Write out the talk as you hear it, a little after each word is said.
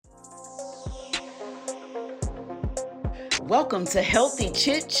Welcome to Healthy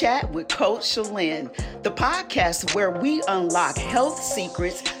Chit Chat with Coach Shalyn, the podcast where we unlock health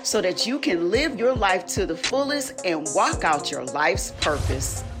secrets so that you can live your life to the fullest and walk out your life's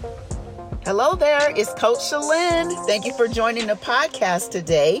purpose. Hello there, it's Coach Shalyn. Thank you for joining the podcast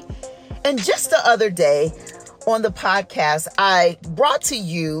today. And just the other day on the podcast, I brought to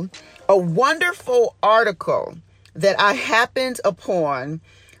you a wonderful article that I happened upon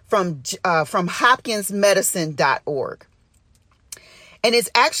from hopkinsmedicine.org. And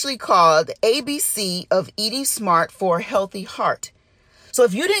it's actually called ABC of Eating Smart for a Healthy Heart. So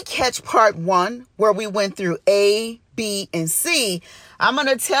if you didn't catch part 1, where we went through A, B, and C, I'm going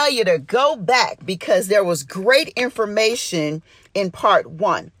to tell you to go back because there was great information in part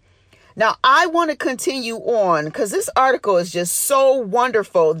 1. Now, I want to continue on because this article is just so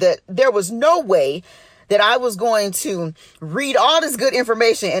wonderful that there was no way that I was going to read all this good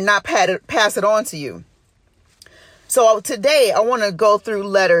information and not pass it on to you. So today I want to go through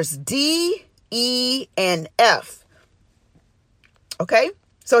letters D, E, and F. Okay,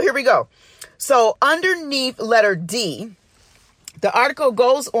 so here we go. So underneath letter D, the article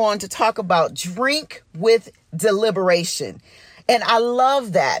goes on to talk about drink with deliberation. And I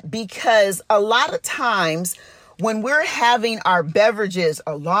love that because a lot of times when we're having our beverages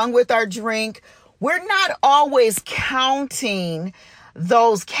along with our drink, we're not always counting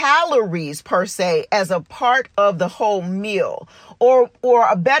those calories per se as a part of the whole meal. Or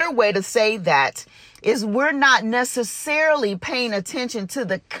a better way to say that is we're not necessarily paying attention to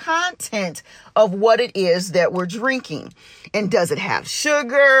the content of what it is that we're drinking. And does it have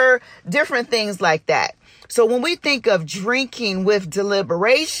sugar? Different things like that. So when we think of drinking with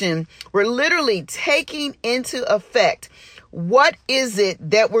deliberation, we're literally taking into effect what is it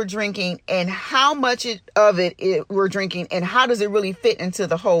that we're drinking and how much of it we're drinking and how does it really fit into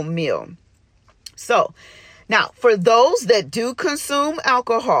the whole meal. So now for those that do consume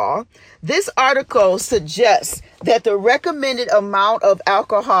alcohol, this article suggests that the recommended amount of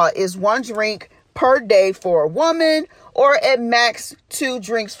alcohol is 1 drink per day for a woman or at max 2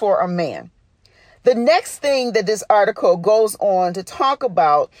 drinks for a man. The next thing that this article goes on to talk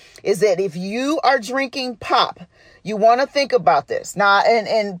about is that if you are drinking pop, you want to think about this. Now,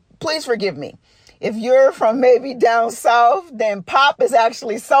 and please forgive me. If you're from maybe down south, then pop is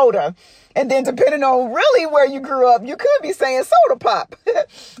actually soda. And then depending on really where you grew up, you could be saying soda pop.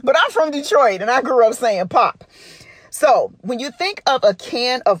 But I'm from Detroit and I grew up saying pop. So when you think of a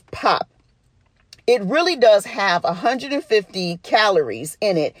can of pop, it really does have 150 calories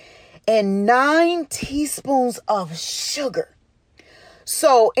in it and 9 teaspoons of sugar.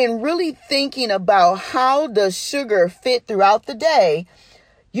 So in really thinking about how does sugar fit throughout the day,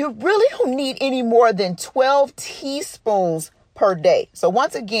 you really don't need any more than 12 teaspoons per day. So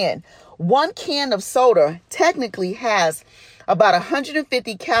once again, 1 can of soda technically has about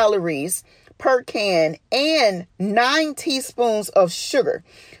 150 calories per can and 9 teaspoons of sugar.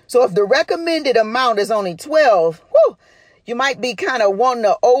 So if the recommended amount is only 12, you might be kind of wanting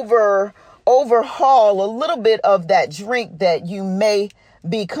to overhaul a little bit of that drink that you may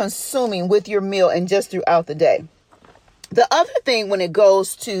be consuming with your meal and just throughout the day. The other thing when it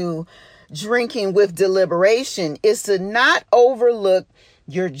goes to drinking with deliberation is to not overlook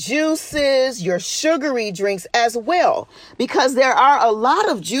your juices, your sugary drinks as well, because there are a lot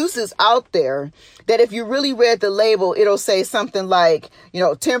of juices out there that if you really read the label, it'll say something like,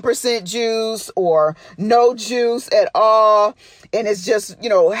 10% juice or no juice at all. And it's just,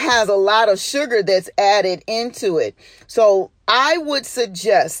 has a lot of sugar that's added into it. So I would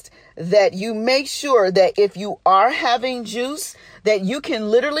suggest that you make sure that if you are having juice, that you can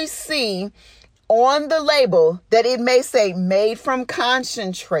literally see on the label that it may say made from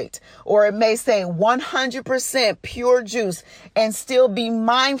concentrate, or it may say 100% pure juice, and still be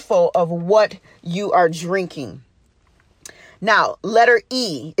mindful of what you are drinking. Now, letter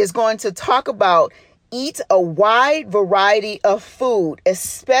E is going to talk about eat a wide variety of food,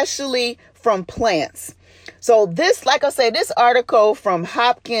 especially from plants. So this, like I say, this article from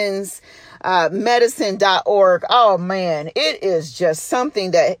Hopkins medicine.org. Oh man, it is just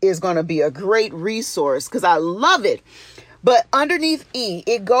something that is going to be a great resource because I love it. But underneath E,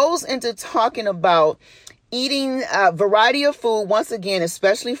 it goes into talking about eating a variety of food, once again,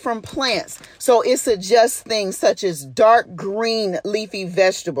 especially from plants. So it suggests things such as dark green leafy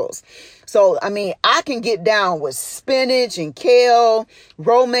vegetables. So, I can get down with spinach and kale,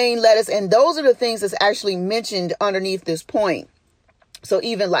 romaine lettuce, and those are the things that's actually mentioned underneath this point. So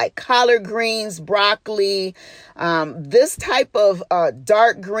even like collard greens, broccoli, this type of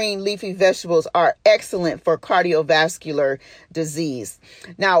dark green leafy vegetables are excellent for cardiovascular disease.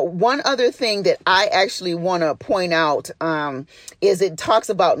 Now, one other thing that I actually want to point out is it talks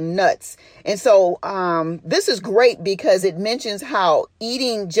about nuts. And so this is great because it mentions how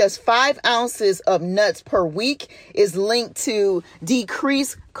eating just 5 ounces of nuts per week is linked to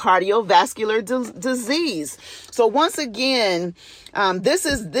decreased cardiovascular disease. So once again, this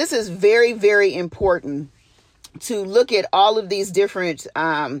is very, very important to look at all of these different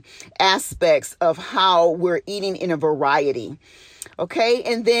aspects of how we're eating in a variety. Okay,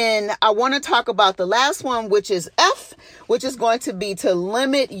 and then I want to talk about the last one, which is F, which is going to be to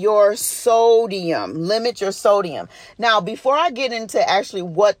limit your sodium. Limit your sodium. Now, before I get into actually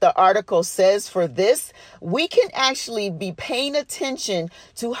what the article says for this, we can actually be paying attention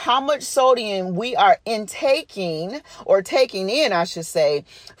to how much sodium we are taking in, I should say,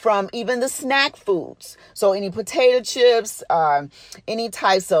 from even the snack foods. So any potato chips, any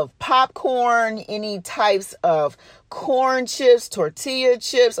types of popcorn, any types of corn chips, tortilla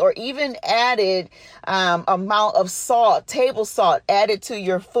chips, or even added amount of salt, table salt added to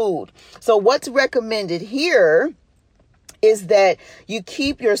your food. So what's recommended here is that you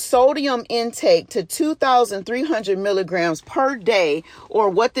keep your sodium intake to 2,300 milligrams per day, or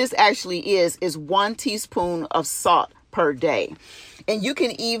what this actually is 1 teaspoon of salt per day. And you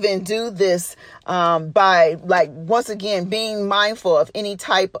can even do this by, like, once again, being mindful of any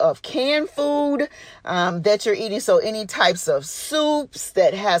type of canned food that you're eating. So any types of soups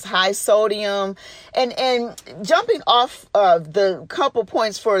that has high sodium. And jumping off of the couple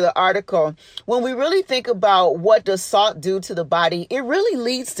points for the article, when we really think about what does salt do to the body, it really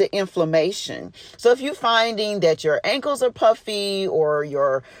leads to inflammation. So if you're finding that your ankles are puffy or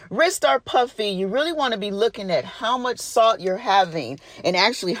your wrists are puffy, you really want to be looking at how much salt you're having and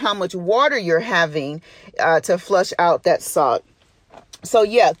actually how much water you're having to flush out that salt. So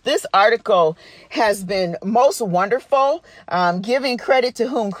yeah, this article has been most wonderful, giving credit to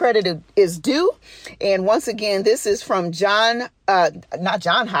whom credit is due. And once again, this is from not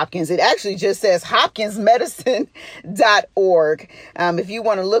John Hopkins. It actually just says hopkinsmedicine.org. If you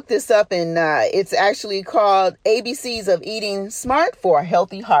want to look this up, and it's actually called ABCs of Eating Smart for a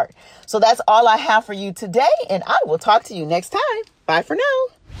Healthy Heart. So that's all I have for you today, and I will talk to you next time. Bye for now.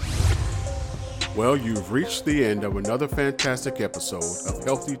 Well, you've reached the end of another fantastic episode of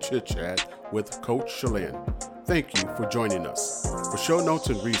Healthy Chit Chat with Coach Shalyn. Thank you for joining us. For show notes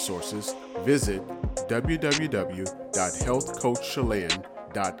and resources, visit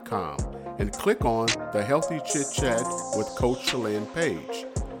www.healthcoachshalyn.com and click on the Healthy Chit Chat with Coach Shalyn page.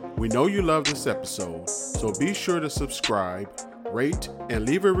 We know you love this episode, so be sure to subscribe, rate, and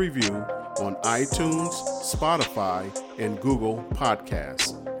leave a review on iTunes, Spotify, and Google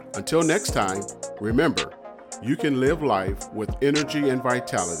Podcasts. Until next time, remember, you can live life with energy and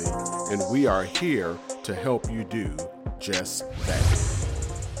vitality, and we are here to help you do just that.